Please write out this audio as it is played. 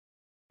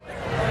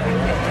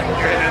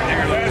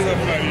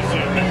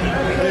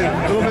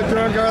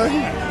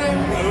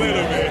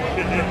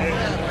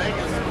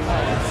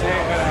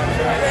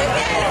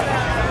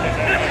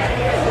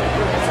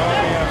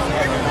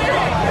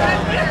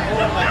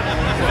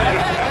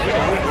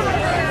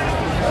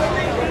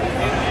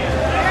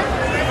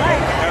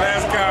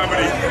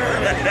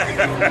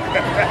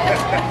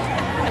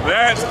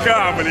That's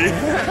comedy.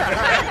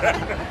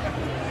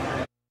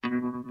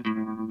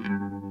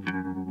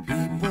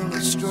 People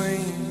are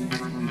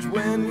strange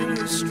when you're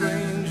a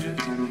stranger.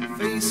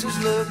 Faces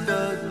look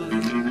ugly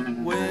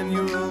when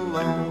you're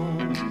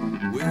alone.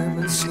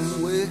 Women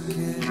seem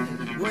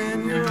wicked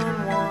when you're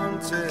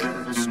unwanted.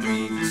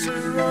 Streets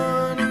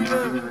are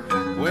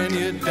uneven when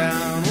you're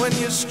down, when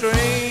you're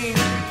strange.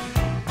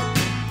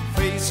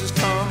 Faces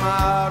come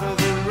out of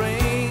the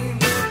rain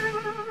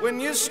when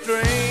you're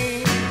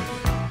strange.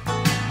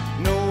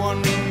 No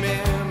one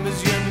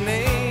remembers your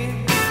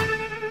name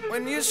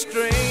when you're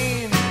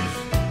strange.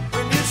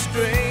 When you're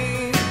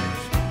strange.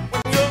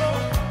 When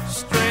you're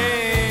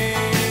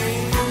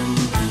strange.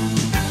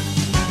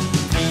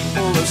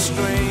 People are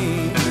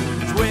strange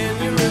when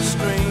you're a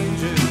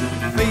stranger.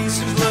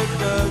 Faces look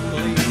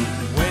ugly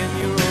when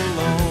you're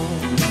alone.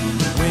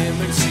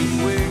 Women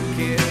seem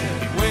wicked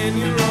when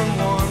you're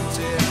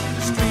unwanted.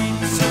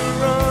 Streets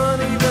are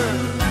uneven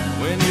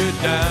when you're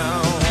down.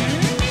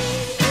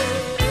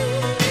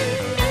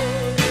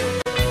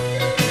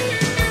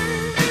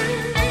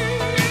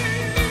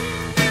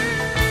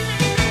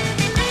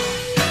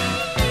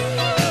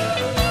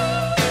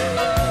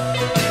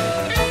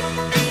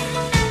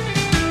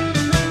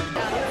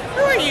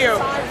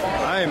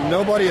 I am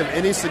nobody of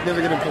any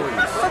significant importance.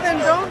 Well, then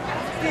don't.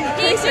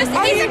 He's just.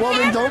 Well,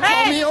 then don't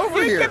call me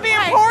over here. You could be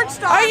a porn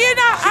star. Are you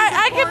not?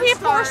 I could be a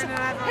porn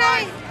star.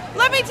 Hey,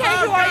 let me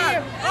tell you who I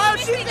am. Oh,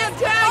 she's gonna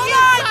tell you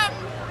something.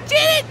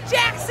 Janet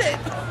Jackson.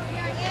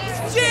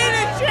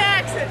 Janet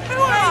Jackson.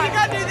 Who are you? You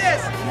gotta do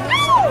this.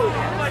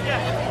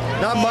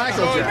 Not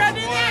Michael You gotta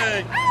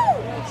Jackson.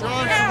 do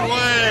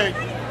that.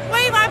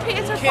 Wait, my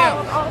pants are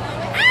falling off.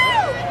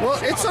 Well,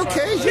 it's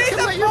okay. You She's can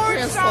a let your porn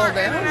pants star fall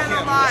down. in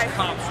real life.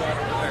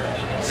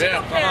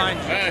 Yeah, behind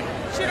you.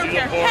 She don't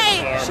care.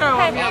 Hey, Show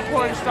him you're a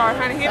porn star,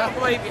 honey. He don't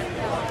believe you.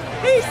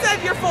 He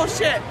said you're full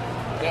shit.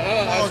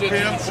 I said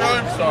Kim, show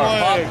him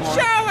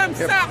Show him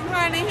something,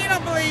 honey. He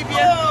don't believe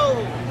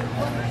you.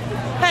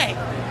 Hey,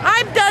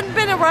 I've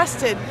been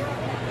arrested.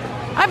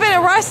 I've been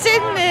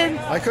arrested and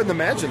I couldn't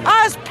imagine that.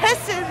 I was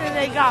pissing and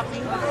they got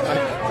me.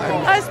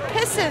 I was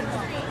pissing.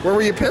 Where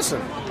were you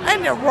pissing?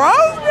 In the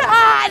road?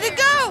 I had to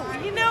go.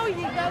 You know,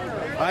 you gotta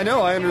go. I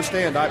know, I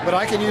understand. But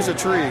I can use a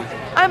tree.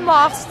 I'm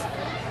lost.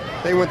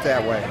 They went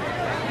that way.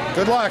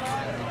 Good luck.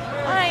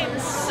 I am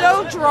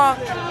so drunk.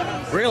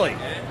 Really?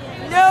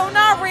 No,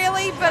 not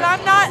really, but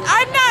I'm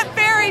not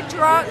very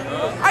drunk.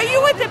 Are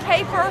you with the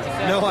paper?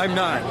 No, I'm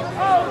not.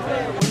 Oh,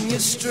 good. When you're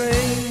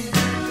strange,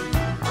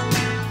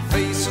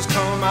 faces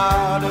come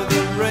out of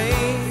the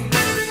rain.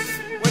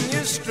 When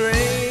you're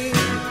strange,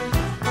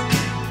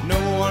 no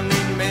one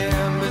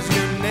remembers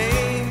your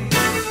name.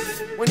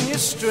 When you're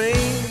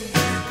strange,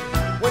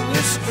 when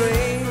you're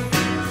strange,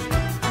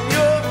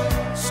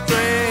 you're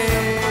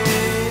strange.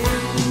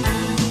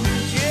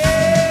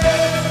 Yeah.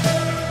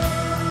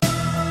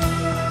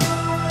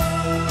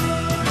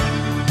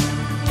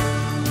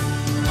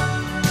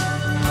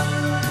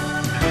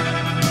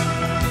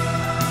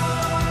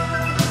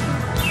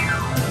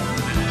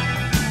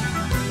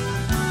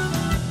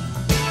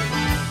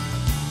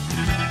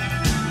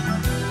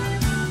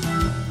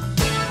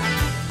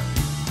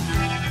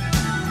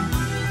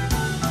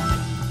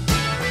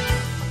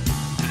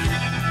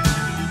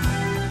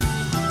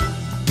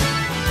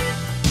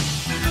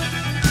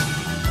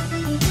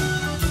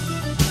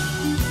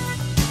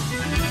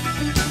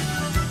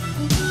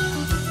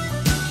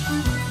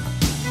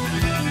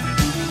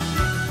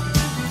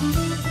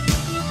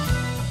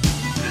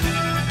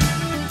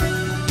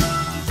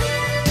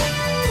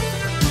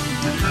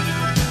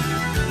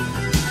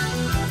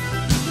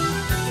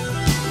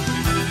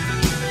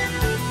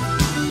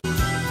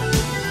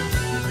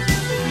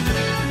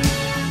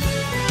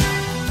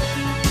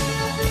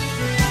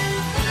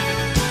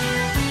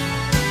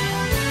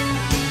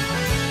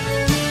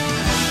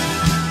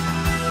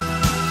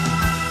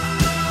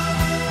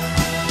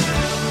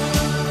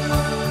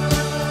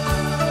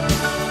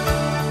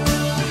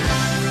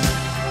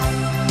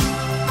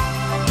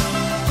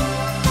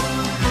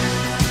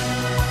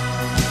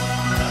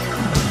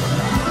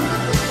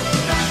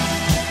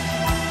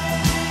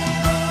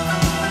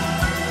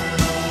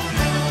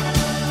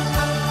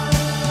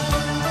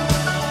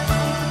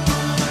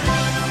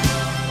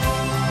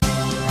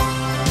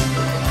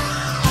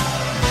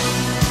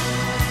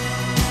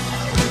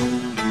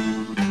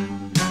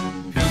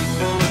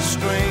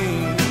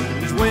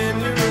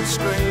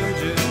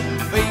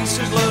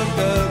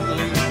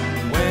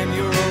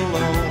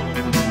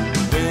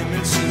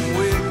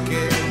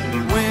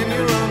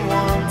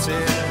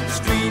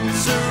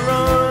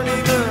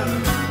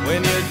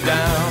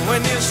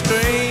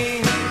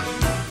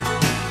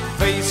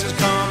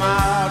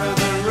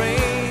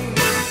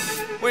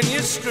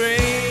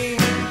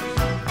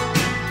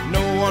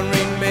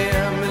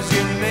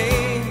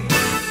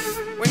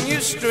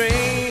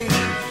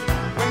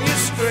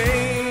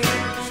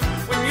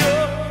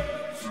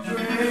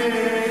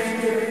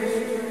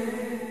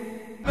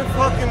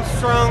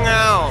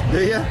 Do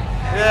you?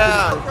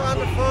 Yeah. I'm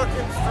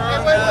fucking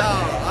strung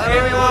out. I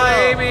don't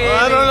know. baby.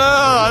 I don't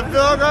know. I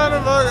feel kind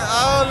of. I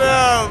don't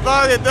know.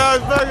 Fuck it,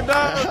 dog. Fuck it,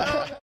 dog.